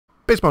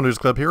Baseball News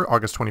Club here,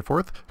 August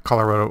 24th.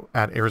 Colorado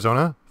at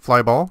Arizona.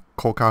 Fly ball.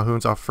 Cole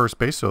Calhoun's off first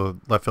base, so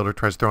left fielder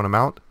tries throwing him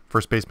out.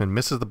 First baseman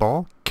misses the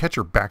ball.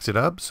 Catcher backs it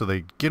up, so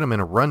they get him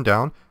in a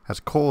rundown. As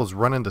Cole is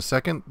running to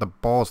second, the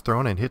ball is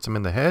thrown and hits him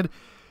in the head.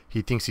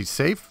 He thinks he's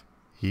safe.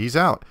 He's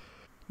out.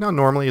 Now,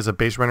 normally as a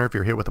base runner, if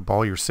you're hit with a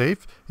ball, you're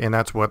safe, and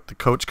that's what the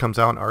coach comes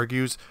out and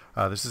argues.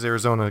 This is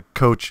Arizona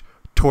coach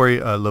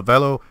Torey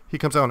Lovello. He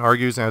comes out and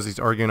argues, and as he's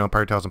arguing,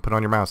 umpire tells him, put it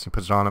on your mouse. He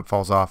puts it on, it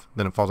falls off,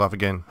 then it falls off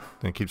again,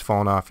 then it keeps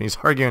falling off. And he's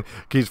arguing,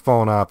 keeps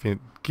falling off, it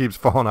keeps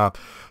falling off.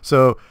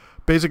 So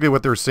basically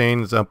what they're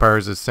saying is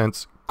umpires is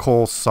since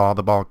Cole saw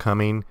the ball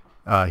coming,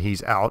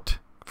 he's out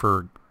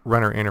for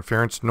runner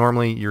interference.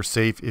 Normally you're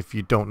safe if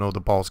you don't know the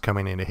ball's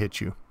coming in to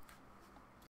hit you.